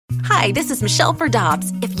Hi, this is Michelle for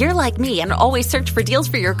Dobbs. If you're like me and always search for deals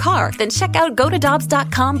for your car, then check out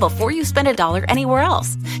gotodobbs.com before you spend $1 anywhere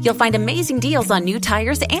else. You'll find amazing deals on new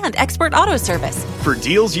tires and expert auto service. For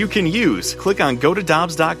deals you can use, click on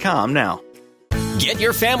gotodobbs.com now. Get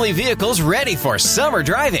your family vehicles ready for summer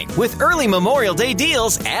driving with early Memorial Day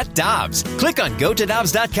deals at Dobbs. Click on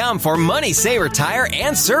gotodobbs.com for money saver tire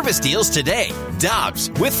and service deals today. Dobbs,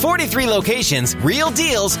 with 43 locations, real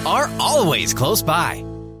deals are always close by.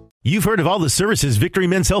 You've heard of all the services Victory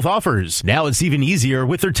Men's Health offers. Now it's even easier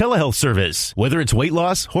with their telehealth service. Whether it's weight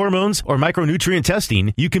loss, hormones, or micronutrient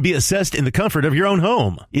testing, you can be assessed in the comfort of your own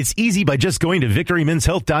home. It's easy by just going to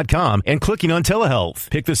victorymenshealth.com and clicking on telehealth.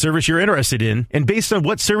 Pick the service you're interested in, and based on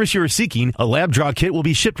what service you are seeking, a lab draw kit will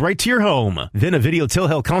be shipped right to your home. Then a video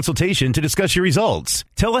telehealth consultation to discuss your results.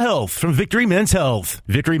 Telehealth from Victory Men's Health.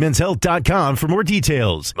 victorymenshealth.com for more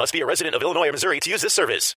details. Must be a resident of Illinois or Missouri to use this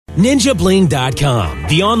service. NinjaBling.com,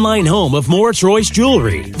 the online home of Moritz Royce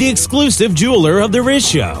Jewelry, the exclusive jeweler of the Riz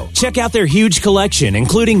Show. Check out their huge collection,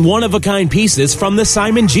 including one-of-a-kind pieces from the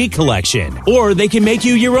Simon G collection. Or they can make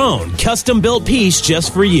you your own custom-built piece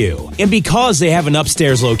just for you. And because they have an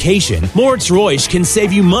upstairs location, Moritz Royce can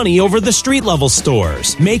save you money over the street-level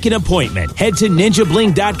stores. Make an appointment. Head to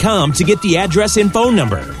NinjaBling.com to get the address and phone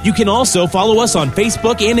number. You can also follow us on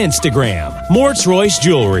Facebook and Instagram. Moritz Royce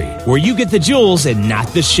Jewelry, where you get the jewels and not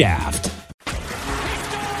the shaft.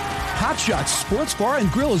 Hot Shots Sports Bar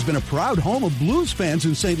and Grill has been a proud home of Blues fans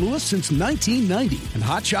in St. Louis since 1990. And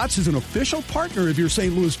Hot Shots is an official partner of your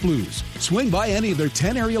St. Louis Blues. Swing by any of their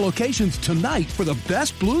 10 area locations tonight for the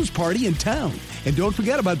best blues party in town. And don't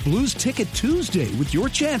forget about Blues Ticket Tuesday with your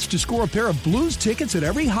chance to score a pair of Blues tickets at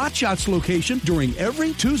every Hot Shots location during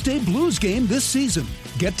every Tuesday Blues game this season.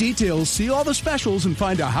 Get details, see all the specials, and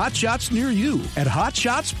find a Hot Shots near you at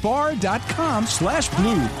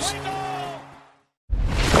hotshotsbar.com/blues.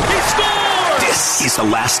 This is the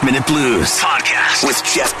Last Minute Blues podcast with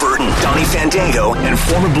Jeff Burton, Donny Fandango, and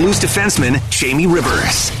former Blues defenseman Jamie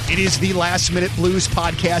Rivers. It is the Last Minute Blues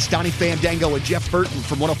podcast. Donny Fandango and Jeff Burton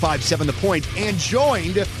from 105.7 The Point, and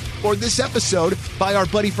joined for this episode by our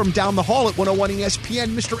buddy from down the hall at 101 ESPN,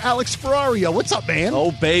 Mr. Alex Ferrario. What's up, man?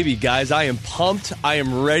 Oh, baby, guys. I am pumped. I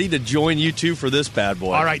am ready to join you two for this bad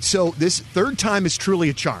boy. All right, so this third time is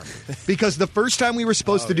truly a charm because the first time we were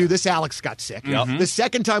supposed to do this, Alex got sick. Mm-hmm. The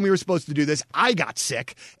second time we were supposed to do this, I got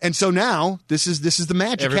sick. And so now this is the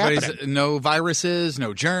magic happening. No viruses,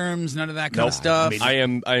 no germs, none of that kind of stuff. I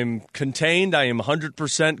am contained. I am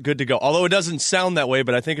 100% good to go. Although it doesn't sound that way,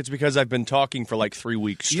 but I think it's because I've been talking for like 3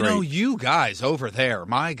 weeks straight. You know, you guys over there,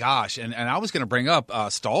 my gosh. And I was going to bring up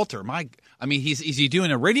Stalter. Is he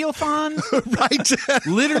doing a radiothon? Right.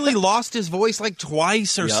 Literally lost his voice like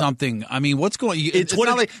twice or something. I mean, what's going on? It's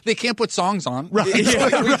not like they can't put songs on. Right. We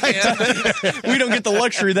don't get the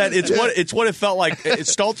luxury of that. It's what it felt like.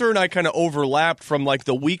 Stalter and I kind of overlapped from like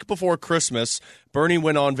the week before Christmas. Bernie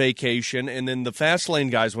went on vacation, and then the Fast Lane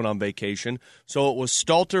guys went on vacation. So it was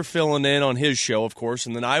Stalter filling in on his show, of course,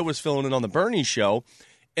 and then I was filling in on the Bernie show.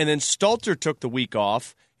 And then Stalter took the week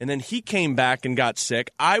off, and then he came back and got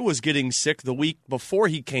sick. I was getting sick the week before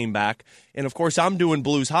he came back, and of course I'm doing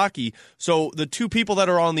Blues hockey. So the two people that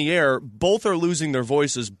are on the air, both are losing their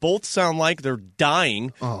voices. Both sound like they're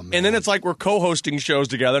dying. Oh, man. And then it's like we're co-hosting shows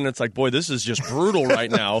together, and it's like, boy, this is just brutal right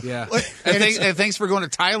now. Yeah. and thanks for going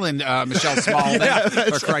to Thailand, Michelle Small,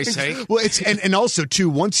 for Christ's sake. Well, and also, too,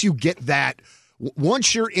 once you get that,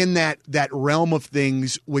 once you're in that realm of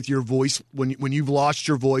things with your voice, when you've lost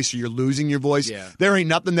your voice or you're losing your voice, there ain't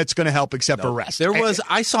nothing that's going to help except for rest.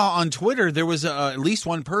 I saw on Twitter there was at least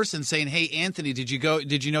one person saying, "Hey, Anthony, did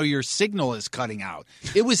you know your signal is cutting out?"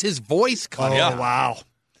 It was his voice cutting out. Wow.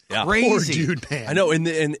 Yeah. Crazy. Poor dude, man. I know,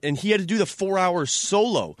 and he had to do the 4-hour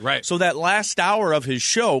solo. Right. So that last hour of his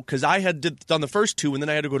show, because I had done the first 2, and then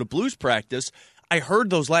I had to go to Blues practice, I heard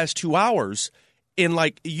those last 2 hours. And,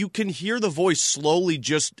 like, you can hear the voice slowly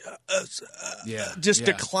just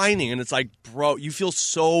declining. And it's like, bro, you feel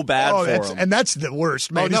so bad for him. And that's the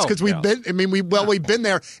worst, man. Because we've been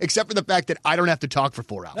there, except for the fact that I don't have to talk for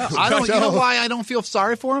 4 hours. No, you know why I don't feel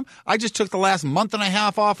sorry for him? I just took the last month and a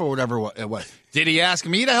half off or whatever it was. Did he ask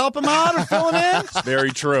me to help him out or fill him in?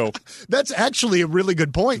 Very true. That's actually a really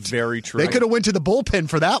good point. Very true. They could have went to the bullpen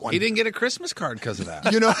for that one. He didn't get a Christmas card because of that.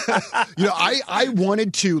 I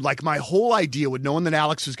wanted to, like, my whole idea with knowing that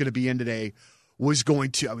Alex was going to be in today I was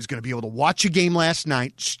going to be able to watch a game last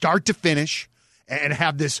night, start to finish, and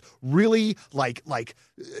have this really like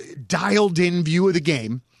dialed in view of the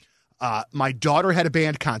game. My daughter had a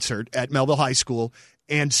band concert at Melville High School,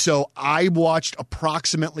 and so I watched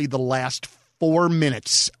approximately the last 4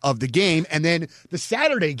 minutes of the game. And then the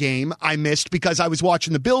Saturday game I missed because I was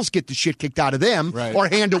watching the Bills get the shit kicked out of them or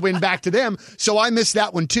hand a win back to them. So I missed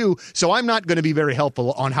that one too. So I'm not going to be very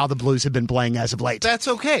helpful on how the Blues have been playing as of late. That's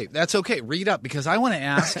okay. Read up, because I want to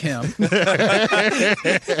ask him.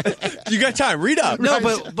 You got time. Read up. No,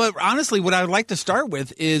 but honestly, what I would like to start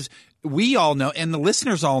with is we all know, and the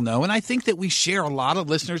listeners all know, and I think that we share a lot of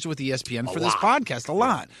listeners with ESPN for this podcast, a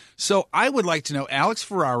lot. So I would like to know, Alex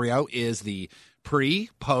Ferrario is the pre,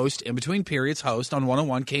 post, in between periods host on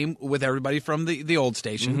 101, came with everybody from the old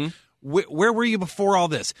station. Mm-hmm. Where were you before all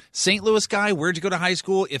this? St. Louis guy? Where'd you go to high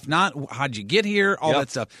school? If not, how'd you get here? All that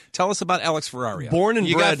stuff. Tell us about Alex Ferrario. Born and bred.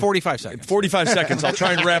 You got 45 seconds. 45 seconds. I'll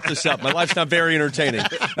try and wrap this up. My life's not very entertaining.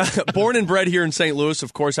 Born and bred here in St. Louis.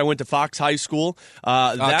 Of course, I went to Fox High School.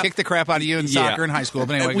 Kicked the crap out of you in soccer in high school.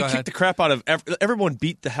 But anyway, we kicked the crap out of everyone.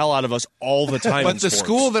 Beat the hell out of us all the time. But the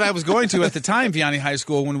school that I was going to at the time, Vianney High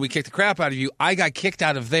School, when we kicked the crap out of you, I got kicked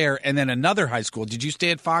out of there, and then another high school. Did you stay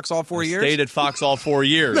at Fox all 4 years? Stayed at Fox all 4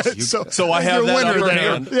 years. So I have that upper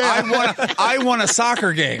hand. Yeah. I won a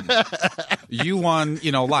soccer game. You won,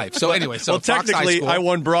 life. So anyway, technically, I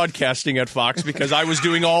won broadcasting at Fox because I was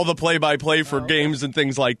doing all the play-by-play for games and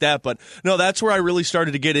things like that. But no, that's where I really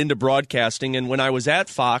started to get into broadcasting. And when I was at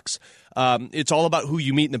Fox, it's all about who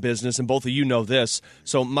you meet in the business, and both of you know this.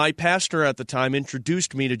 So my pastor at the time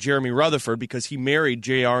introduced me to Jeremy Rutherford because he married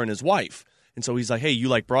JR and his wife. And so he's like, hey, you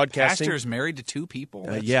like broadcasting? Pastor's married to two people.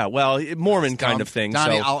 Mormon kind of thing.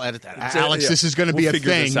 Donny, so, I'll edit that out. Alex, this is going to be a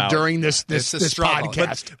thing during this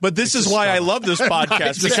podcast. But this is why I love this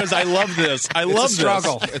podcast, because I love this.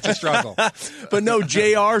 It's a struggle. But no,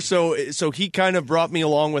 JR, so he kind of brought me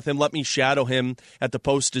along with him, let me shadow him at the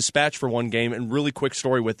Post-Dispatch for one game. And really quick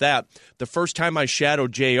story with that. The first time I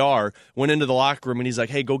shadowed JR, went into the locker room, and he's like,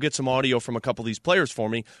 hey, go get some audio from a couple of these players for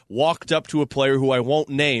me. Walked up to a player who I won't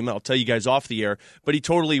name. I'll tell you guys off the air, but he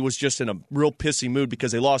totally was just in a real pissy mood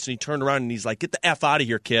because they lost, and he turned around and he's like, get the F out of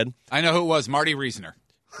here, kid. I know who it was, Marty Reasoner.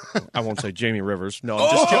 I won't say Jamie Rivers. No,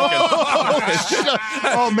 I'm just joking.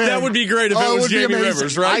 Oh, man. That would be great if it was Jamie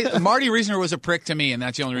Rivers, right? Marty Reasoner was a prick to me, and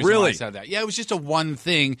that's the only reason why I said that. Yeah, it was just a one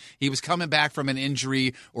thing. He was coming back from an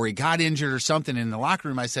injury, or he got injured or something. In the locker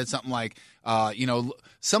room, I said something like,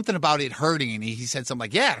 something about it hurting, and he said something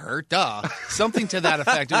like, yeah, it hurt, duh. Something to that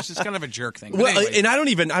effect. It was just kind of a jerk thing. But anyway. And I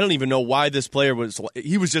don't even know why this player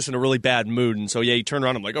he was just in a really bad mood, and so he turned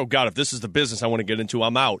around, I'm like, oh God, if this is the business I want to get into,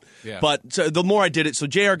 I'm out. Yeah. But so the more I did it, so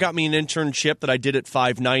JR got me an internship that I did at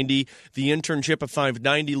 590. The internship at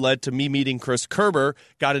 590 led to me meeting Chris Kerber,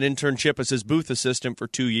 got an internship as his booth assistant for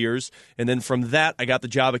 2 years, and then from that I got the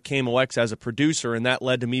job at KMOX as a producer, and that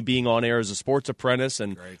led to me being on air as a sports apprentice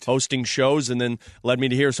and hosting shows, and then led me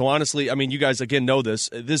to here. So honestly, I mean, you guys again know this.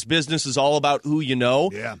 This business is all about who you know.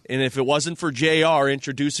 Yeah. And if it wasn't for JR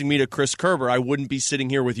introducing me to Chris Kerber, I wouldn't be sitting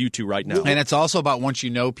here with you two right now. And it's also about once you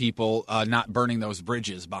know people, not burning those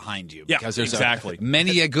bridges behind you. Because there's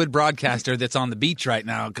many a good broadcaster that's on the beach right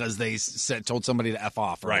now because they told somebody to F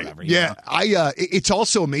off or whatever. Yeah. It's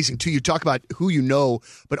also amazing, too. You talk about who you know,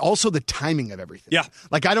 but also the timing of everything. Yeah.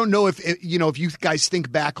 Like, I don't know if you guys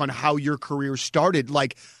think back on how your career started.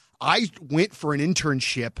 Like, I went for an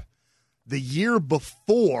internship the year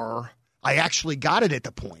before I actually got it at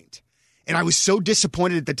the point. And I was so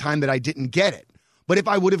disappointed at the time that I didn't get it. But if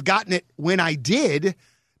I would have gotten it when I did,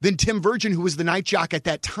 then Tim Virgin, who was the night jock at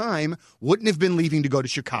that time, wouldn't have been leaving to go to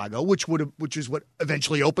Chicago, which is what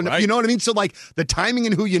eventually opened up. You know what I mean? So, like, the timing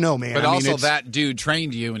and who you know, man. But that dude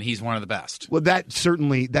trained you, and he's one of the best. Well, that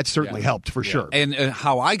certainly helped for sure. And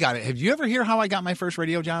how I got it. Have you ever heard how I got my first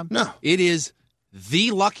radio job? No. It is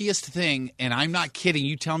the luckiest thing, and I'm not kidding.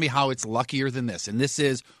 You tell me how it's luckier than this, and this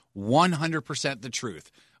is 100% the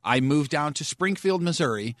truth. I moved down to Springfield,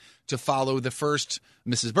 Missouri, to follow the first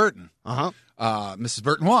Mrs. Burton. Mrs.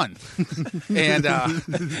 Burton 1.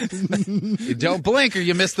 And don't blink or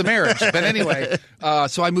you miss the marriage. But anyway,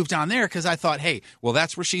 so I moved down there because I thought, hey, well,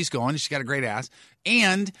 that's where she's going. She's got a great ass.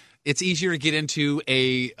 And it's easier to get into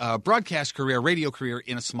a broadcast career, radio career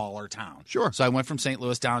in a smaller town. Sure. So I went from St.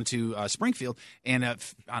 Louis down to Springfield, and I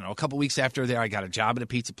don't know, a couple weeks after there, I got a job at a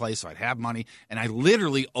pizza place, so I'd have money, and I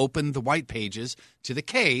literally opened the white pages to the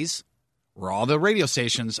K's, where all the radio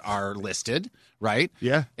stations are listed, right?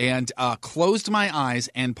 Yeah. And closed my eyes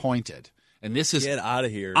and pointed. And this is get out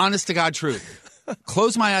of here, honest to God truth.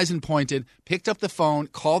 Closed my eyes and pointed, picked up the phone,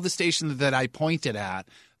 called the station that I pointed at.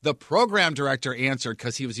 The program director answered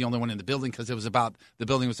because he was the only one in the building because the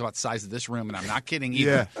building was about the size of this room, and I'm not kidding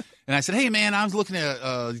either. Yeah. And I said, hey, man, I was looking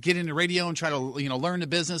to get into radio and try to learn the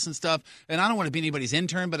business and stuff, and I don't want to be anybody's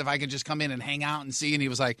intern, but if I could just come in and hang out and see. And he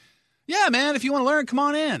was like, yeah, man, if you want to learn, come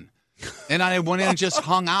on in. And I went in and just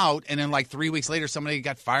hung out, and then like 3 weeks later, somebody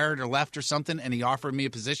got fired or left or something, and he offered me a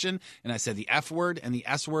position, and I said the F word and the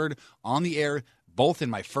S word on the air, both in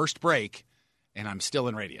my first break, and I'm still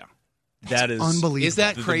in radio. That is unbelievable. Is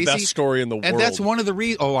that crazy? The best story in the world. And that's one of the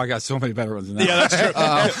reasons. Oh, I got so many better ones than that. Yeah, that's true.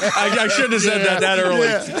 I shouldn't have said that early.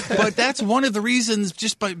 Yeah. But that's one of the reasons,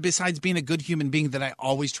 besides being a good human being, that I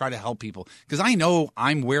always try to help people. Because I know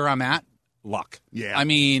I'm where I'm at, luck. Yeah. I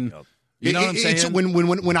mean, you know what I'm saying? It's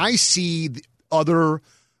when I see the other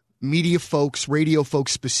media folks, radio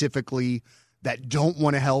folks specifically, that don't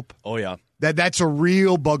want to help. Oh, yeah. That's a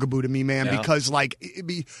real bugaboo to me, man, Yeah. because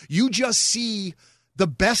you just see the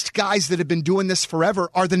best guys that have been doing this forever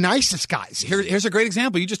are the nicest guys. Here's a great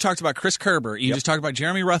example. You just talked about Chris Kerber. You just talked about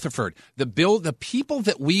Jeremy Rutherford. The people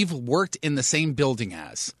that we've worked in the same building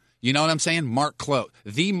as. You know what I'm saying? Mark Close.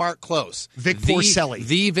 The Mark Close. Vic Porcelli.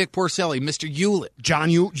 The Vic Porcelli. Mr. Hewlett. John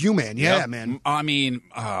U-Man. Yeah, Yep. man. I mean,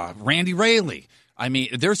 Randy Raley. I mean,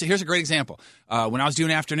 here's a great example. When I was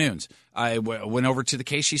doing afternoons, I went over to the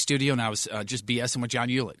KC studio and I was just BSing with John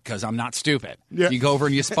Hewlett because I'm not stupid. Yeah. You go over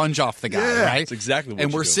and you sponge off the guy, right? That's exactly what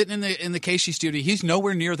And you we're do. sitting in the KC studio. He's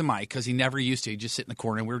nowhere near the mic because he never used to. He just sit in the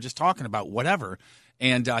corner and we were just talking about whatever.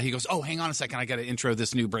 And he goes, "Oh, hang on a second. I got to intro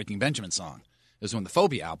this new Breaking Benjamin song." It was when the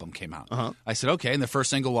Phobia album came out. I said, "Okay." And the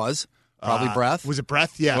first single was probably Breath. Was it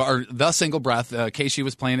Breath? Yeah. Or the single Breath. Casey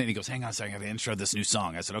was playing it, and he goes, "Hang on a second, I got to intro this new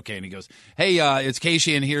song." I said, "Okay." And he goes, "Hey, it's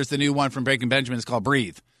Casey, and here's the new one from Breaking Benjamin. It's called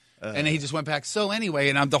Breathe." And he just went back, "So anyway,"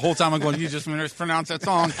 and the whole time I'm going, "You just mispronounced that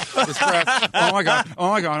song. It's Breath. Oh my God.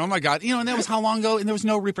 Oh my God. Oh my God." You know, and that was how long ago, and there was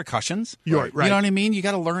no repercussions. You're right. You know what I mean? You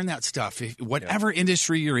got to learn that stuff. Whatever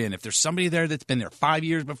industry you're in, if there's somebody there that's been there 5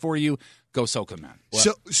 years before you, go soak them, man.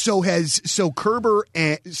 So Kerber,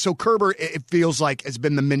 it feels like has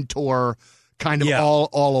been the mentor kind of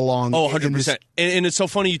all along. Oh, 100%. And it's so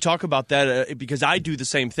funny you talk about that because I do the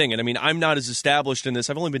same thing. And I mean, I'm not as established in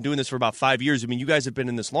this. I've only been doing this for about 5 years. I mean, you guys have been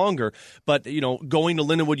in this longer. But, you know, going to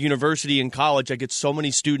Lindenwood University in college, I get so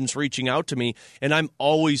many students reaching out to me. And I'm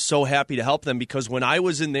always so happy to help them because when I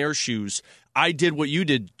was in their shoes, I did what you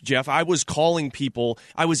did, Jeff. I was calling people.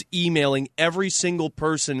 I was emailing every single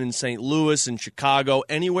person in St. Louis and Chicago,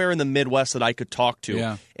 anywhere in the Midwest that I could talk to.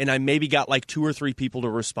 Yeah. And I maybe got like 2 or 3 people to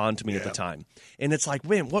respond to me at the time. And it's like,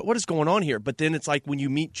 man, what is going on here? But then it's like when you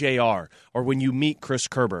meet JR or when you meet Chris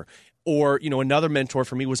Kerber. Or, you know, another mentor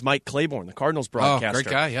for me was Mike Claiborne, the Cardinals broadcaster. Oh,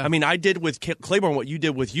 great guy, yeah. I mean, I did with Claiborne what you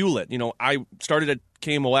did with Hewlett. You know, I started at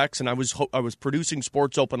KMOX and I was producing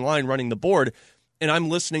Sports Open Line, running the board. And I'm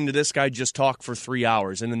listening to this guy just talk for 3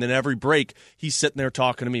 hours. And then every break, he's sitting there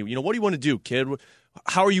talking to me. You know, what do you want to do, kid?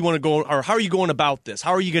 How are you going about this?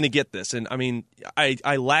 How are you going to get this? And I mean,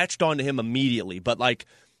 I latched onto him immediately. But like,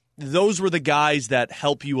 those were the guys that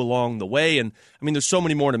help you along the way. And I mean, there's so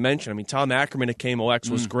many more to mention. I mean, Tom Ackerman at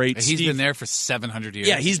KMOX was great. He's been there for 700 years.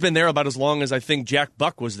 Yeah, he's been there about as long as I think Jack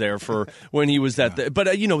Buck was there for when he was that.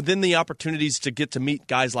 But, you know, then the opportunities to get to meet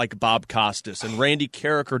guys like Bob Costas and Randy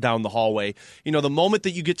Carricker down the hallway. You know, the moment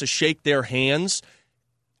that you get to shake their hands,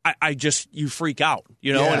 you freak out,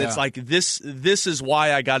 you know, and it's like this is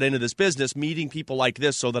why I got into this business, meeting people like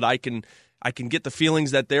this so that I can get the feelings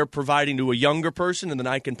that they're providing to a younger person, and then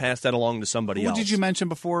I can pass that along to somebody else. Who did you mention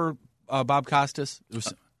before Bob Costas?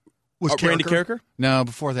 Was Randy Carricker? No,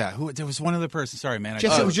 before that. There was one other person. Sorry, man.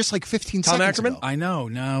 Jess, it was just like 15 Tom seconds Ackerman? ago. I know.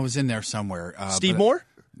 No, it was in there somewhere. Steve Moore?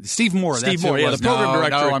 Steve Moore. Steve that's who Moore, it yeah, was. the program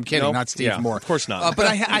director. No, I'm kidding. No? Not Steve Yeah, Moore. of course not. But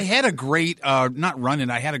I had a great, not run-in,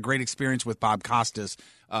 I had a great experience with Bob Costas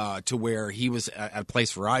to where he was at a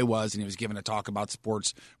place where I was, and he was giving a talk about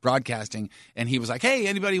sports broadcasting, and he was like, "Hey,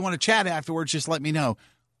 anybody want to chat afterwards, just let me know."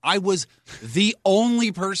 I was the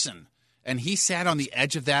only person. And he sat on the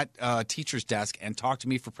edge of that teacher's desk and talked to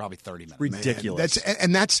me for probably 30 minutes. Ridiculous.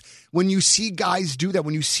 That's when you see guys do that,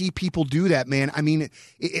 when you see people do that, man. I mean,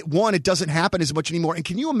 it doesn't happen as much anymore. And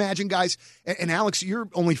can you imagine, guys, and Alex, you're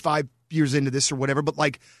only 5 years into this or whatever, but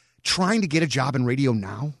like trying to get a job in radio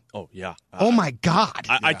now? Oh, yeah. Oh, my God.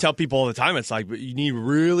 I tell people all the time, it's like, you need to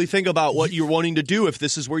really think about what you're wanting to do if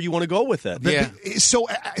this is where you want to go with it. Yeah. So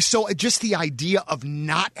just the idea of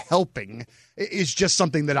not helping is just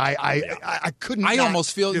something that I couldn't. I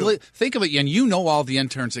almost feel. Think of it, and you know all the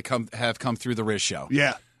interns that have come through the Riz Show.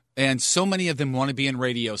 Yeah. And so many of them want to be in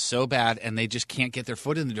radio so bad, and they just can't get their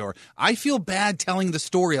foot in the door. I feel bad telling the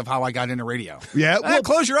story of how I got into radio. Yeah, well,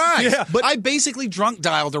 close your eyes. Yeah, but I basically drunk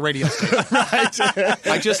dialed a radio station. Right.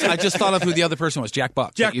 I just thought of who the other person was. Jack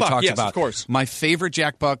Buck. Jack you Buck, talked yes, about. of course. My favorite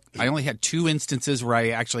Jack Buck. I only had 2 instances where I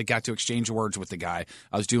actually got to exchange words with the guy.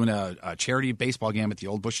 I was doing a charity baseball game at the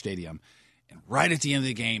old Busch Stadium, and right at the end of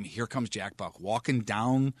the game, here comes Jack Buck walking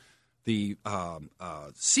down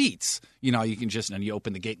seats, you can just, and you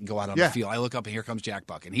open the gate and go out on the field. I look up and here comes Jack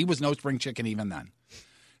Buck, and he was no spring chicken even then.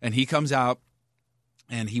 And he comes out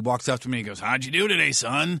and he walks up to me and goes, "How'd you do today,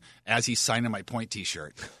 son?" As he's signing my Point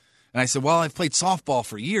T-shirt. And I said, "Well, I've played softball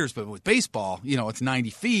for years, but with baseball, it's 90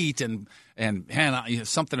 feet and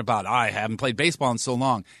something about I haven't played baseball in so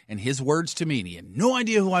long." And his words to me, and he had no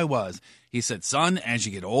idea who I was. He said, "Son, as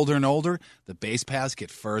you get older and older, the base paths get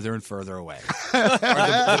further and further away." Or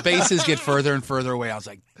the bases get further and further away. I was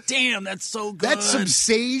like, damn, that's so good. That's some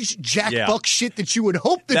sage Jack Buck shit that you would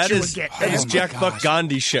hope that you would get. That is Jack Buck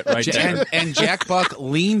Gandhi shit right there. And Jack Buck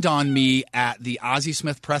leaned on me at the Ozzie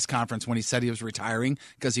Smith press conference when he said he was retiring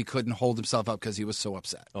because he couldn't hold himself up because he was so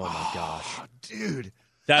upset. Oh, my gosh. Dude.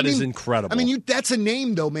 That is incredible. That's a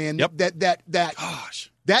name, though, man. Yep.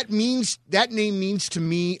 Gosh. That name means to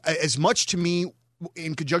me as much to me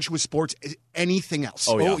in conjunction with sports as anything else.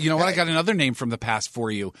 Oh, yeah. You know what? I got another name from the past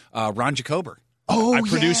for you. Ron Jacober. Oh, I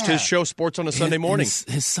produced his show, Sports on a Sunday Morning.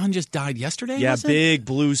 His son just died yesterday. Yeah, big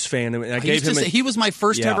Blues fan. And I gave him. He was my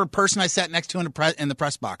first ever person I sat next to in the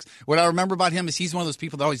press box. What I remember about him is he's one of those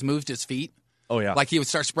people that always moved his feet. Oh, yeah. Like he would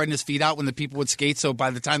start spreading his feet out when the people would skate, so by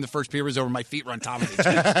the time the first period was over, my feet were on top of each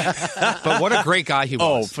other. But what a great guy he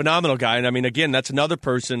was. Oh, phenomenal guy. And again, that's another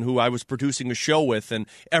person who I was producing a show with, and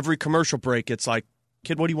every commercial break, it's like,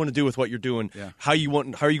 "Kid, what do you want to do with what you're doing? Yeah. How are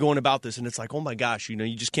you going about this?" And it's like, oh my gosh,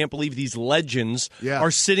 you just can't believe these legends Yeah.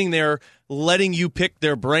 are sitting there letting you pick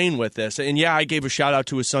their brain with this. And yeah, I gave a shout out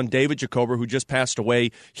to his son, David Jacober, who just passed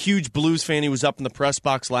away. Huge Blues fan. He was up in the press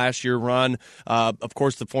box last year. Ron, of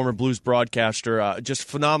course, the former Blues broadcaster, just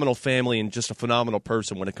phenomenal family and just a phenomenal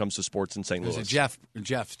person when it comes to sports in St. Louis. There's a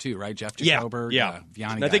Jeff too, right? Jeff Jacober. Yeah.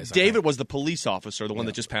 Vianney And I think guys, David was the police officer, the one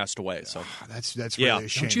that just passed away. So That's really a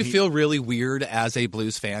shame. Don't you feel really weird as a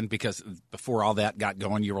Blues fan because before all that got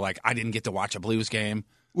going, you were like, I didn't get to watch a Blues game.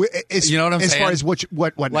 You know what I'm saying? As far as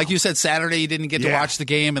what like you said, Saturday you didn't get to watch the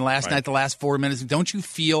game, and last night the last 4 minutes. Don't you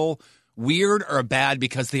feel weird or bad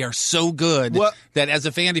because they are so good that as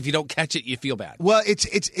a fan, if you don't catch it, you feel bad? Well,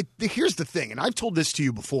 here's the thing, and I've told this to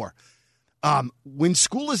you before. When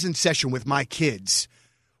school is in session with my kids,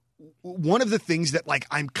 one of the things that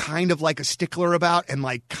I'm kind of like a stickler about, and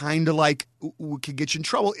kind of could get you in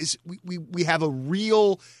trouble, is we have a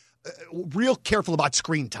real careful about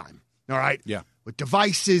screen time. All right. Yeah. With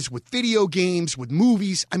devices, with video games, with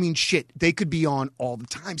movies. I mean, shit, they could be on all the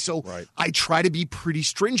time. So I try to be pretty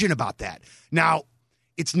stringent about that. Now,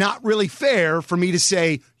 it's not really fair for me to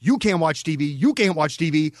say, you can't watch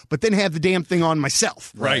TV, but then have the damn thing on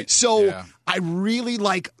myself. Right. So I really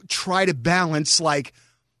try to balance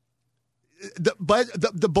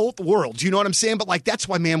the both worlds, you know what I'm saying? But that's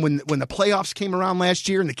why, man, when the playoffs came around last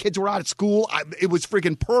year and the kids were out of school, it was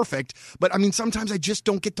freaking perfect. But I mean, sometimes I just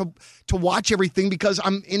don't get to watch everything because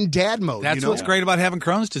I'm in dad mode. That's what's great about having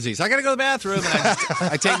Crohn's disease. I got to go to the bathroom, and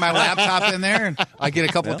I take my laptop in there, and I get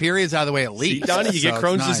a couple of periods out of the way at least. See, Donnie, you get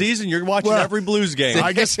Crohn's disease, and you're watching every Blues game.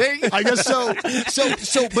 I guess so.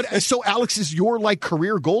 So Alex, is your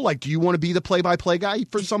career goal? Do you want to be the play-by-play guy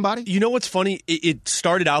for somebody? You know what's funny? It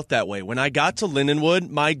started out that way. When I got to Lindenwood,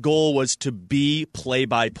 my goal was to be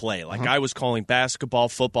play-by-play. I was calling basketball,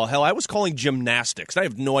 football. Hell, I was calling gymnastics. I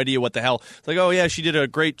have no idea what the hell. It's oh, yeah, she did a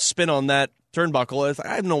great spin on that turnbuckle.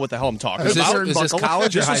 I don't know what the hell I'm talking about. Is this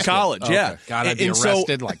college? This was college, yeah. Okay. God, I'd be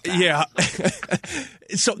arrested like that. Yeah.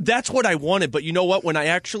 So that's what I wanted. But you know what? When I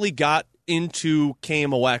actually got into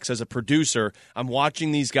KMOX as a producer, I'm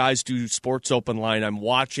watching these guys do Sports Open Line. I'm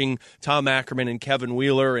watching Tom Ackerman and Kevin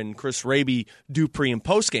Wheeler and Chris Raby do pre and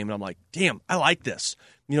post game, and I'm like, damn, I like this.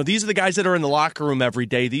 These are the guys that are in the locker room every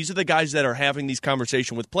day. These are the guys that are having these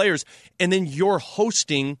conversations with players, and then you're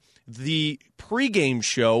hosting the pregame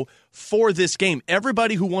show for this game.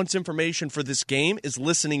 Everybody who wants information for this game is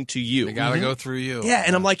listening to you. They got to go through you. Yeah,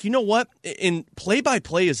 and I'm like, you know what? In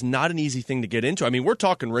play-by-play is not an easy thing to get into. I mean, we're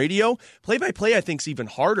talking radio. Play-by-play, I think, is even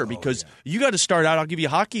harder because you got to start out. I'll give you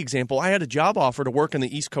a hockey example. I had a job offer to work in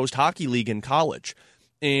the East Coast Hockey League in college.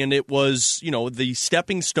 And it was, the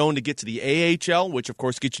stepping stone to get to the AHL, which, of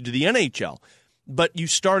course, gets you to the NHL. But you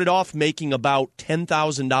started off making about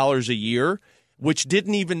 $10,000 a year, which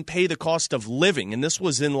didn't even pay the cost of living. And this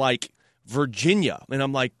was in, Virginia. And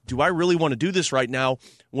I'm like, do I really want to do this right now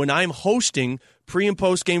when I'm hosting pre- and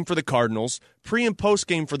post-game for the Cardinals, pre- and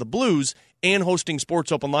post-game for the Blues, and hosting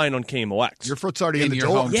Sports Open Line on KMOX? Your foot's already in the your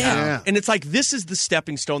door. hometown. Yeah. And it's this is the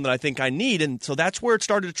stepping stone that I think I need. And so that's where it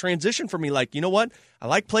started to transition for me. You know what? I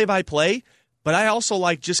like play-by-play, but I also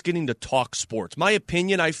like just getting to talk sports. My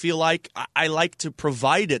opinion, I feel like I like to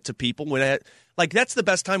provide it to people when Like, that's the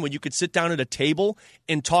best time when you could sit down at a table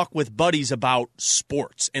and talk with buddies about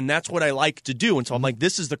sports. And that's what I like to do. And so I'm like,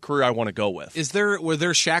 this is the career I want to go with. Were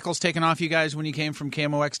there shackles taken off you guys when you came from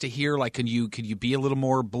KMOX to here? Like, could you be a little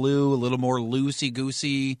more blue, a little more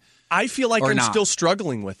loosey-goosey? I feel like I'm still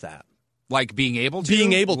struggling with that. Like being able to?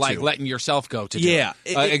 Being able to. Like letting yourself go to yeah.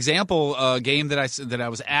 do it. Example, game that I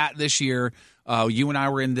was at this year, you and I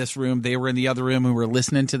were in this room. They were in the other room. We were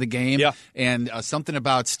listening to the game. Yeah. And something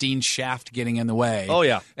about Steen's shaft getting in the way. Oh,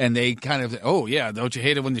 yeah. And they kind of, don't you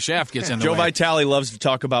hate it when the shaft gets in the way? Joe Vitale loves to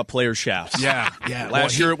talk about player shafts. Yeah.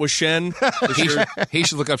 Last year it was Shen. He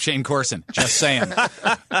should look up Shane Corson. Just saying.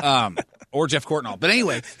 Or Jeff Courtnall. But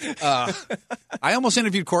anyway, I almost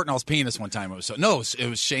interviewed Courtnall's penis one time. It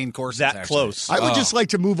was Shane Corson. That close. I would just like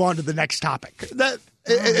to move on to the next topic.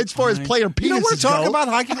 As far as player penises we're talking go, about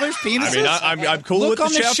hockey players' penises. I mean, I'm cool Look with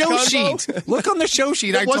on the show convo. sheet. Look on the show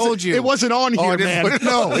sheet. I told you. It wasn't on here, man.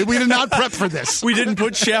 No, we did not prep for this. We didn't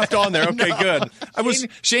put shaft on there. Okay, good.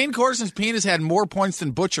 Shane Corson's penis had more points than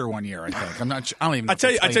Butcher one year, I think. I don't even know. I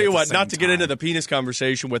tell you what, not to get into the penis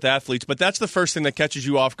conversation with athletes, but that's the first thing that catches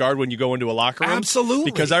you off guard when you go into a locker room. Absolutely.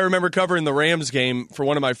 Because I remember covering the Rams game for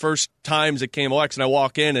one of my first times at KMOX, and I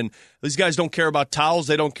walk in, and these guys don't care about towels.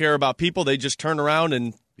 They don't care about people. They just turn around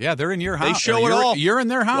and yeah, they're in your house. They show it all. You're in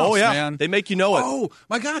their house. Oh yeah, man. They make you know it. Oh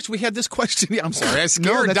my gosh, we had this question. I'm sorry, I scared.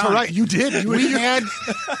 No, that's Donny. all right. You did. We had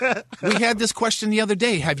this question the other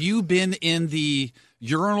day. Have you been in the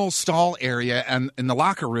urinal stall area and in the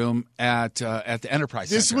locker room at the Enterprise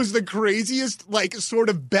Center? This was the craziest, sort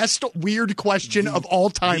of best weird question of all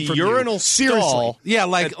time. The from urinal you. stall. Yeah,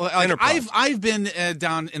 Enterprise. I've been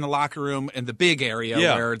down in the locker room in the big area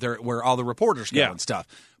where all the reporters go and stuff.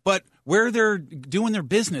 But where they're doing their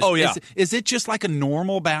business, is it just like a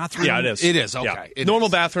normal bathroom? Yeah, it is. It is, okay. Yeah. Normal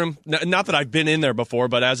bathroom. Not that I've been in there before,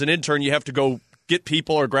 but as an intern, you have to go get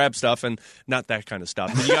people or grab stuff, and not that kind of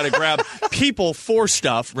stuff. You got to grab people for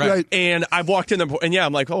stuff. Right. And I've walked in there, and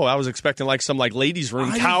I'm like, I was expecting some ladies'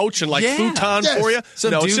 room couch and futon for you.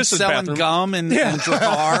 Some dude it's just selling gum and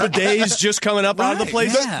Dracar. Bidets just coming up out of the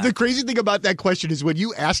place. Yeah. The crazy thing about that question is when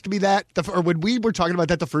you asked me that, or when we were talking about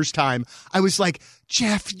that the first time, I was like,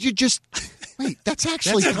 Jeff, you just... Wait, that's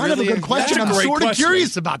actually kind of a good question. I'm sort of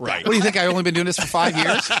curious about that. What do you think? I've only been doing this for 5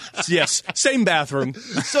 years? Yes, same bathroom,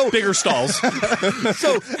 bigger stalls.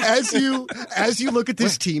 So as you look at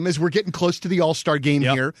this team, as we're getting close to the All-Star game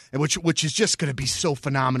here, which is just going to be so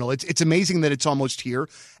phenomenal. It's amazing that it's almost here.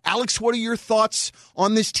 Alex, what are your thoughts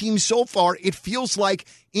on this team so far? It feels like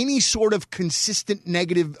any sort of consistent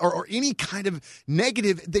negative or any kind of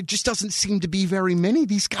negative, there just doesn't seem to be very many.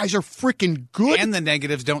 These guys are freaking good. And the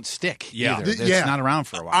negatives don't stick either. It's not around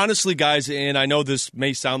for a while. Honestly, guys, and I know this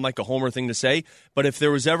may sound like a homer thing to say, but if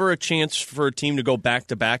there was ever a chance for a team to go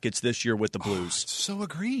back-to-back, it's this year with the Blues. So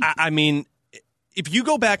agreed. I mean, if you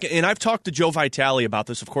go back, and I've talked to Joe Vitale about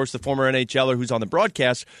this, of course, the former NHLer who's on the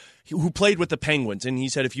broadcast, who played with the Penguins, and he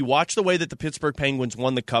said if you watch the way that the Pittsburgh Penguins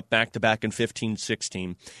won the Cup back-to-back in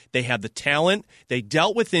 15-16, they had the talent, they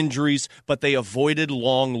dealt with injuries, but they avoided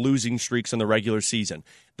long losing streaks in the regular season.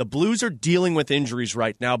 The Blues are dealing with injuries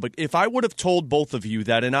right now, but if I would have told both of you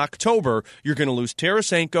that in October you're going to lose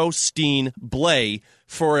Tarasenko, Steen, Blais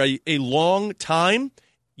for a long time,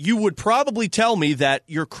 you would probably tell me that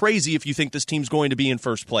you're crazy if you think this team's going to be in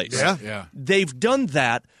first place. Yeah. They've done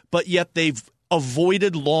that, but yet they've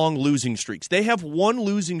avoided long losing streaks. They have one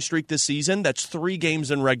losing streak this season that's 3 games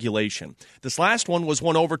in regulation. This last one was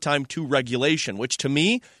 1 overtime, 2 regulation, which to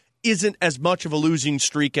me isn't as much of a losing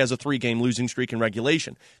streak as a 3-game losing streak in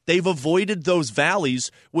regulation. They've avoided those valleys,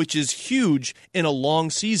 which is huge in a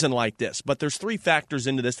long season like this. But there's 3 factors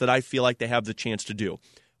into this that I feel like they have the chance to do.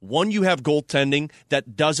 One, you have goaltending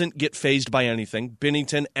that doesn't get phased by anything.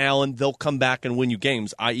 Binnington, Allen, they'll come back and win you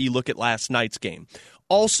games, i.e. look at last night's game.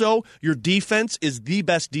 Also, your defense is the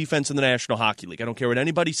best defense in the National Hockey League. I don't care what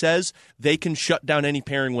anybody says. They can shut down any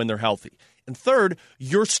pairing when they're healthy. And third,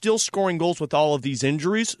 you're still scoring goals with all of these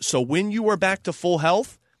injuries. So when you are back to full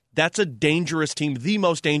health, that's a dangerous team, the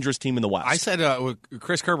most dangerous team in the West. I said,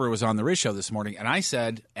 Chris Kerber was on the Riz Show this morning, and I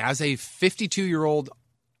said, as a 52-year-old,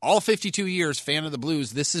 all 52 years fan of the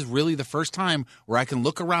Blues, this is really the first time where I can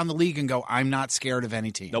look around the league and go, I'm not scared of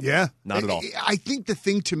any team. Nope. Yeah. Not at all. I think the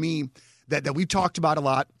thing to me that we've talked about a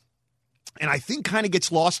lot, and I think kind of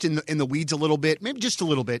gets lost in the weeds a little bit, maybe just a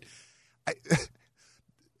little bit,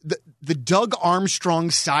 the Doug Armstrong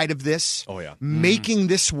side of this, making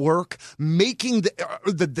this work, making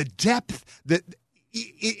the depth,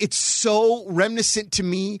 it's so reminiscent to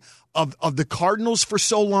me of the Cardinals for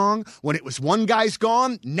so long when it was one guy's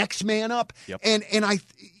gone, next man up, and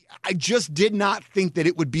I just did not think that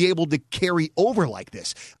it would be able to carry over like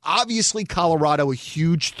this. Obviously, Colorado, a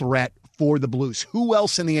huge threat for the Blues. Who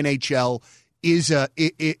else in the NHL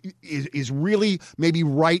is really maybe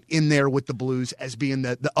right in there with the Blues as being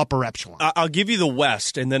the upper echelon? I'll give you the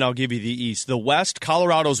West, and then I'll give you the East. The West,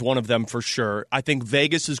 Colorado's one of them for sure. I think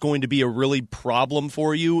Vegas is going to be a really problem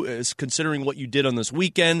for you, considering what you did on this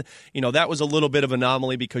weekend. That was a little bit of an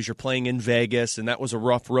anomaly because you're playing in Vegas, and that was a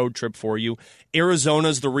rough road trip for you.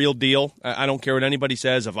 Arizona's the real deal. I don't care what anybody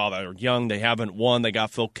says. They're young, they haven't won, they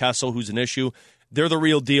got Phil Kessel, who's an issue. They're the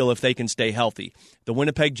real deal if they can stay healthy. The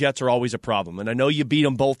Winnipeg Jets are always a problem, and I know you beat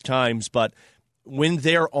them both times, but when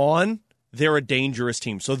they're on, they're a dangerous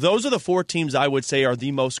team. So those are the 4 teams I would say are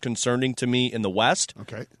the most concerning to me in the West.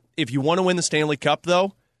 Okay. If you want to win the Stanley Cup,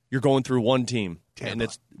 though, you're going through one team, and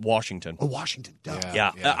it's Washington. Oh, Washington. Duh.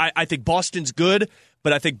 Yeah. I think Boston's good,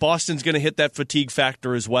 but I think Boston's going to hit that fatigue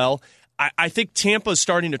factor as well. I think Tampa's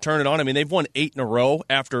starting to turn it on. I mean, they've won 8 in a row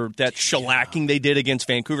after that shellacking they did against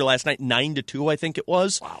Vancouver last night, 9-2, I think it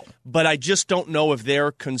was. Wow. But I just don't know if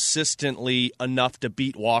they're consistently enough to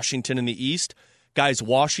beat Washington in the East. Guys,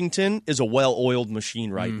 Washington is a well-oiled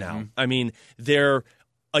machine right now. I mean, they're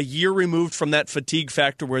a year removed from that fatigue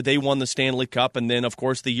factor where they won the Stanley Cup, and then, of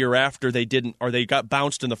course, the year after they didn't, or they got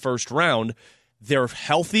bounced in the first round. They're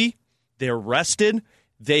healthy. They're rested.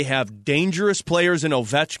 They have dangerous players in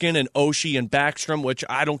Ovechkin and Oshie and Backstrom, which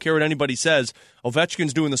I don't care what anybody says.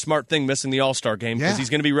 Ovechkin's doing the smart thing, missing the All-Star game because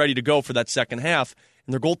he's going to be ready to go for that second half,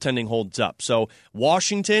 and their goaltending holds up. So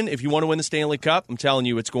Washington, if you want to win the Stanley Cup, I'm telling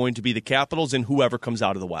you it's going to be the Capitals and whoever comes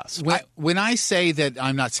out of the West. When I say that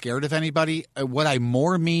I'm not scared of anybody, what I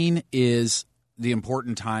more mean is the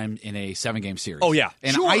important time in a 7-game series. Oh, yeah.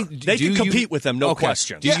 And sure. They can compete with them, no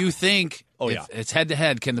question. Do you think if it's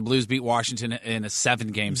head-to-head, can the Blues beat Washington in a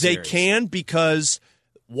 7-game series? They can because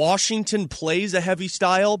Washington plays a heavy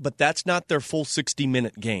style, but that's not their full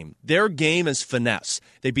 60-minute game. Their game is finesse.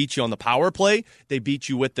 They beat you on the power play. They beat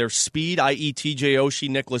you with their speed, i.e. TJ Oshie,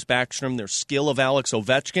 Nicholas Backstrom, their skill of Alex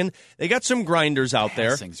Ovechkin. They got some grinders out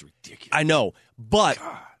there. Thing's ridiculous. I know, but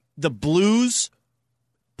the Blues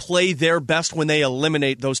play their best when they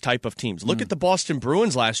eliminate those type of teams. Look at the Boston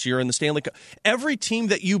Bruins last year in the Stanley Cup. Every team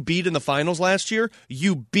that you beat in the finals last year,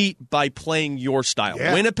 you beat by playing your style.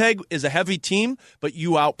 Yeah. Winnipeg is a heavy team, but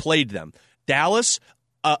you outplayed them. Dallas,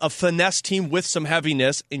 a finesse team with some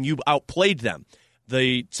heaviness, and you outplayed them.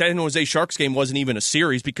 The San Jose Sharks game wasn't even a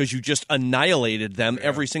series because you just annihilated them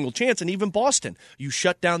every single chance. And even Boston, you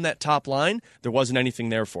shut down that top line. There wasn't anything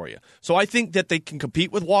there for you. So I think that they can compete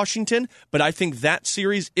with Washington, but I think that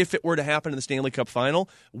series, if it were to happen in the Stanley Cup final,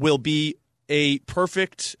 will be a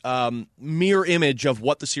perfect mirror image of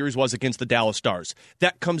what the series was against the Dallas Stars.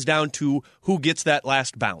 That comes down to who gets that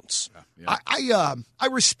last bounce. Yeah. I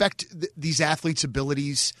respect these athletes'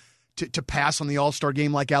 abilities to pass on the All-Star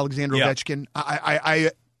game like Alexander Ovechkin. I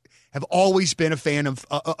have always been a fan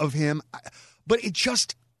of him, but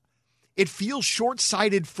it feels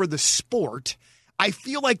short-sighted for the sport. I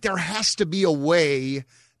feel like there has to be a way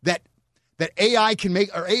that AI can make,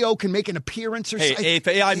 or AO can make an appearance. Or if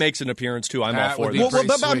AI makes an appearance too, I'm all for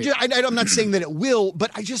that. I'm not saying that it will, but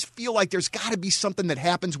I just feel like there's got to be something that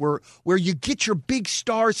happens where you get your big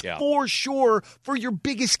stars for sure for your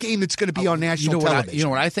biggest game that's going to be on national television. You know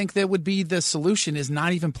what I think that would be the solution is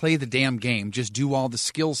not even play the damn game, just do all the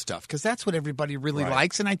skill stuff, because that's what everybody really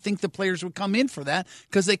likes, and I think the players would come in for that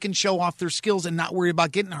because they can show off their skills and not worry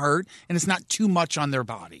about getting hurt, and it's not too much on their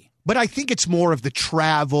body. But I think it's more of the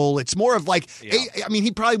travel. It's more of like, I mean,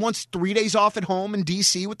 he probably wants 3 days off at home in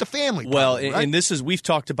D.C. with the family. Well, probably, right? And we've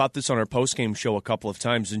talked about this on our postgame show a couple of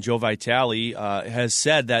times, and Joe Vitale has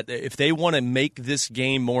said that if they want to make this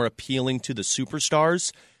game more appealing to the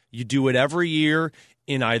superstars, you do it every year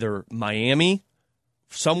in either Miami,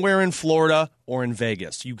 somewhere in Florida, or in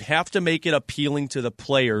Vegas. You have to make it appealing to the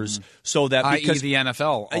players so that because the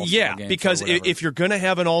NFL All-Star games because if you're going to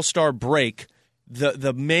have an All-Star break,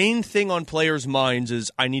 the main thing on players' minds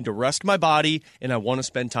is I need to rest my body and I want to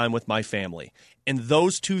spend time with my family. And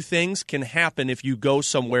those two things can happen if you go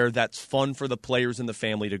somewhere that's fun for the players and the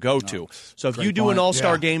family to go to. So if you do an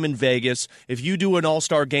All-Star game in Vegas, if you do an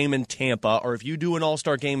All-Star game in Tampa, or if you do an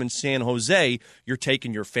All-Star game in San Jose, you're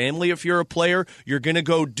taking your family if you're a player. You're going to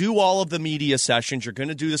go do all of the media sessions. You're going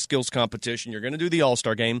to do the skills competition. You're going to do the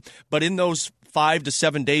All-Star game. But in those 5 to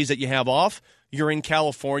 7 days that you have off, you're in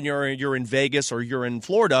California or you're in Vegas or you're in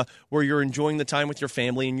Florida where you're enjoying the time with your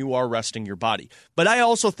family and you are resting your body. But I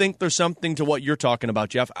also think there's something to what you're talking about,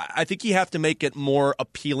 Jeff. I think you have to make it more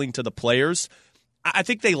appealing to the players. I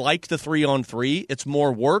think they like the 3-on-3. It's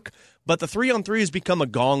more work. But the 3-on-3 has become a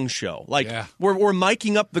gong show. We're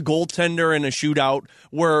miking up the goaltender in a shootout.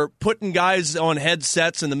 We're putting guys on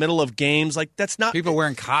headsets in the middle of games. That's not people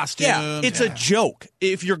wearing costumes. Yeah, it's a joke.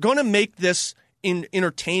 If you're going to make this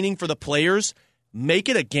entertaining for the players, make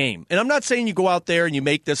it a game. And I'm not saying you go out there and you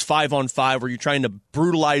make this 5-on-5 where you're trying to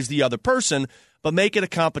brutalize the other person. But make it a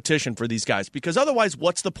competition for these guys, because otherwise,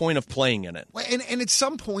 what's the point of playing in it? And at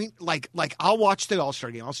some point, I'll watch the All-Star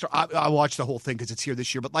game. I'll watch the whole thing because it's here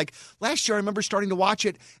this year. But last year, I remember starting to watch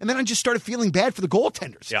it, and then I just started feeling bad for the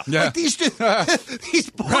goaltenders. Yeah. These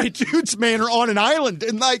poor dudes, man, are on an island,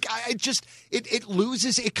 and it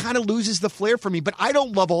kind of loses the flair for me. But I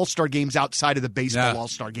don't love All-Star games outside of the baseball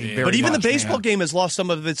All-Star game. Very but even much, the baseball game has lost some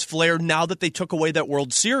of its flair now that they took away that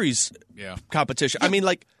World Series competition.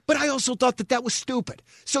 Yeah. But I also thought that was stupid.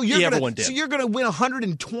 So you're going to win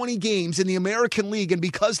 120 games in the American League, and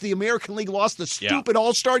because the American League lost the stupid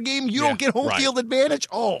All-Star game, you don't get home field advantage?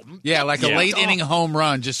 Oh, yeah, a late inning home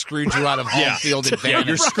run just screwed you out of home field advantage. Yeah,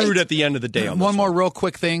 you're screwed at the end of the day. One more real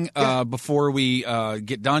quick thing before we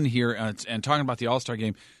get done here and talking about the All-Star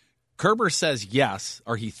game. Kerber says yes,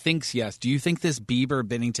 or he thinks yes. Do you think this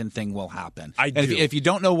Bieber-Binnington thing will happen? I do. If you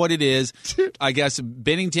don't know what it is, I guess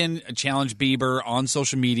Binnington challenged Bieber on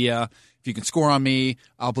social media. If you can score on me,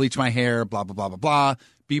 I'll bleach my hair, blah, blah, blah, blah, blah.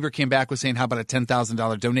 Bieber came back with saying, how about a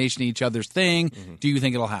 $10,000 donation to each other's thing? Mm-hmm. Do you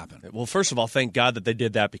think it'll happen? Well, first of all, thank God that they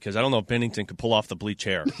did that, because I don't know if Binnington could pull off the bleach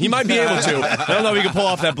hair. He might be able to. I don't know if he can pull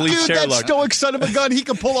off that bleach hair look. That stoic son of a gun, he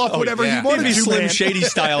can pull off whatever he wanted to. He'd be Slim Shady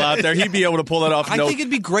style out there. He'd be able to pull that off. I think it'd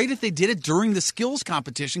be great if they did it during the skills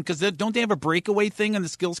competition, because don't they have a breakaway thing in the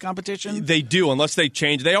skills competition? They do, unless they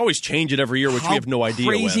change. They always change it every year, which we have no idea.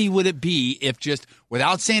 How crazy would it be if just,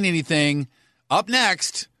 without saying anything, up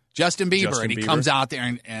next, Justin Bieber, and he comes out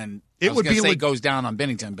there and it would be it goes down on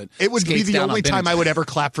Binnington, but it would be the only time I would ever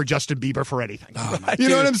clap for Justin Bieber for anything. Oh, you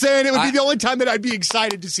know what I'm saying? It would be the only time that I'd be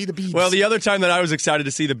excited to see the Biebs. Well, the other time that I was excited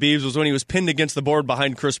to see the Biebs was when he was pinned against the board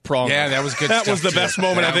behind Chris Pronger. Yeah, that was good. That was the best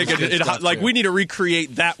moment. I think we need to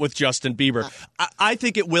recreate that with Justin Bieber. I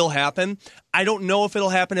think it will happen. I don't know if it'll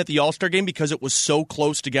happen at the All-Star game because it was so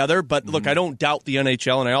close together. But look, I don't doubt the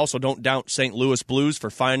NHL, and I also don't doubt St. Louis Blues for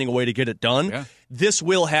finding a way to get it done. Yeah. This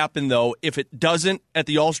will happen, though. If it doesn't at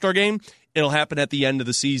the All-Star game, it'll happen at the end of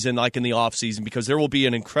the season, like in the offseason, because there will be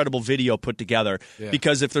an incredible video put together. Yeah.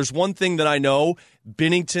 Because if there's one thing that I know,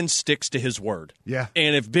 Binnington sticks to his word. Yeah.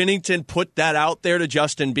 And if Binnington put that out there to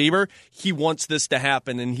Justin Bieber, he wants this to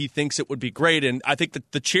happen, and he thinks it would be great. And I think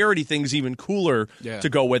that the charity thing's even cooler to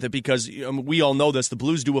go with it, because we all know this. The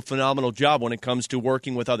Blues do a phenomenal job when it comes to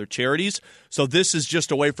working with other charities. So this is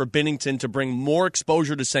just a way for Binnington to bring more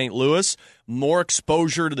exposure to St. Louis, more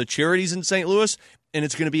exposure to the charities in St. Louis, and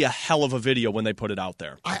it's going to be a hell of a video when they put it out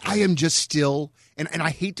there. I am just still, and I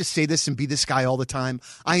hate to say this and be this guy all the time,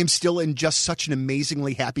 I am still in just such an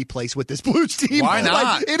amazingly happy place with this Blues team. Why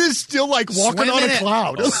not? It is still like walking on a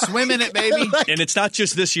cloud. Swim in it, baby. And it's not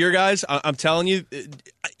just this year, guys. I'm telling you,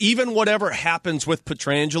 even whatever happens with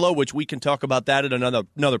Pietrangelo, which we can talk about that at another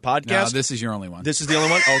podcast. No, this is your only one. This is the only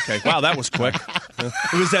one? Okay. Wow, that was quick.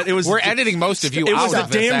 We're editing most of you out of this. It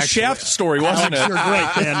was a damn Shaft story, wasn't it? You're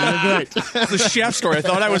great, man. You're great. The Shaft story. I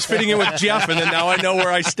thought I was fitting in with Jeff, and then now I know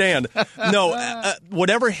where I stand. No,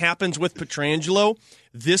 whatever happens with Pietrangelo,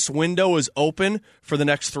 this window is open for the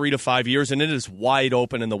next 3 to 5 years, and it is wide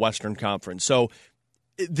open in the Western Conference. So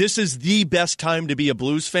this is the best time to be a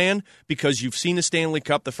Blues fan, because you've seen a Stanley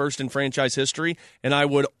Cup, the first in franchise history, and I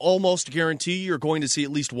would almost guarantee you're going to see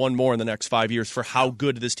at least one more in the next 5 years for how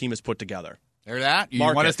good this team is put together. Hear that? You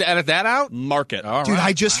want us to edit that out? Mark it. Dude,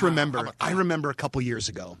 I just remember. I remember a couple years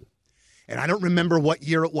ago, and I don't remember what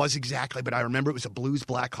year it was exactly, but I remember it was a Blues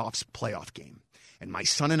Blackhawks playoff game. And my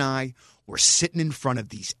son and I were sitting in front of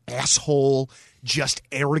these asshole, just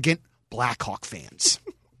arrogant Blackhawk fans.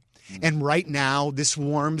 And right now, this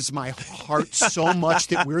warms my heart so much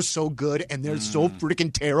that we're so good and they're so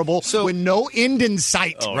freaking terrible with no end in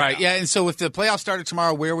sight. Oh, right, yeah. And so if the playoffs started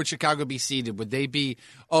tomorrow, where would Chicago be seated? Would they be –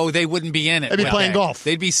 they wouldn't be in it. They'd be playing golf.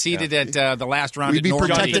 They'd be seated at the last round at Norwich.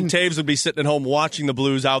 Johnny and Taves would be sitting at home watching the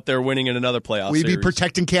Blues out there winning in another playoff We'd series. be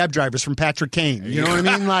protecting cab drivers from Patrick Kane. You know what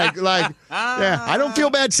I mean? Yeah. I don't feel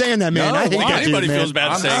bad saying that, man. No, I hate that anybody dude, feels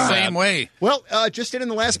bad I'm saying the that. same way. Well, just in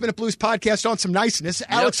the Last Minute Blues podcast on some niceness,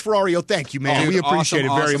 Alex Ferrario, thank you, man. Dude, we appreciate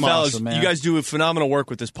it very much. Fellas, man. you guys do phenomenal work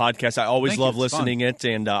with this podcast. I always love It's listening it,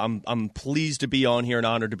 and I'm pleased to be on here and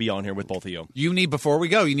honored to be on here with both of you. Before we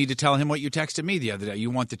go, you need to tell him what you texted me the other day. You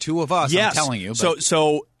want the two of us, Yes. I'm telling you.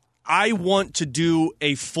 So I want to do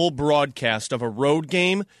a full broadcast of a road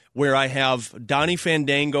game where I have Donny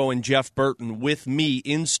Fandango and Jeff Burton with me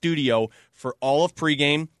in studio for all of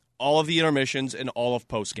pregame, all of the intermissions, and all of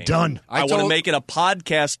postgame. Done. I want to make it a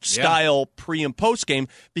podcast-style pre- and postgame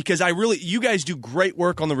because you guys do great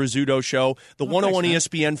work on the Rizzuto Show. The 101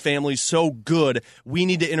 ESPN family is so good. We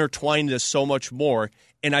need to intertwine this so much more.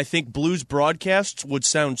 And I think Blues broadcasts would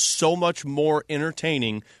sound so much more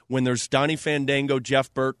entertaining when there's Donny Fandango,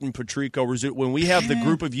 Jeff Burton, Patrico, Rizzuto. When we have the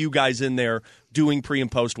group of you guys in there doing pre and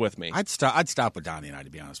post with me. I'd stop with Donny and I, to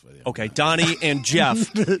be honest with you. Okay, Donny and Jeff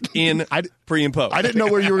in pre and post. I didn't know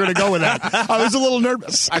where you were going to go with that. I was a little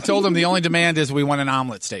nervous. I told him the only demand is we want an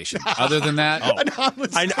omelet station. Other than that,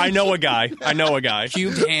 I know a guy.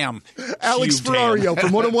 Cubed ham. Alex Ferrario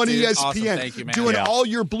from 101 Dude, ESPN. awesome. Thank you, man. Doing all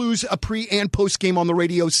your Blues pre and post game on the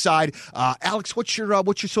radio side. Alex, what's your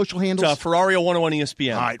social handles? Ferrario 101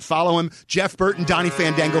 ESPN. All right, follow him. Jeff Burton, Donny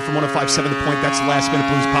Fandango from 105.7 The Point. That's the Last Minute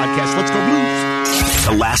Blues podcast. Let's go Blues.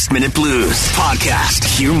 The Last Minute Blues podcast.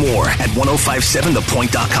 Hear more at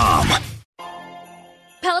 1057thepoint.com.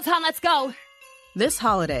 Peloton, let's go. This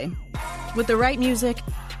holiday, with the right music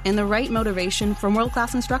and the right motivation from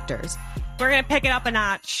world-class instructors, We're going to pick it up a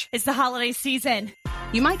notch. It's the holiday season.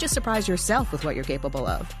 you might just surprise yourself with what you're capable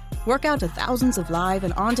of. Work out to thousands of live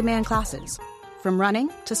and on-demand classes, from running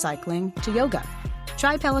to cycling to yoga.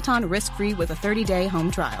 Try Peloton risk-free with a 30-day home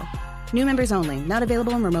trial. New members only, not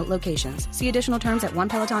available in remote locations. See additional terms at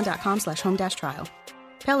onepeloton.com/home-trial.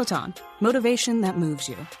 Peloton, motivation that moves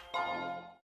you.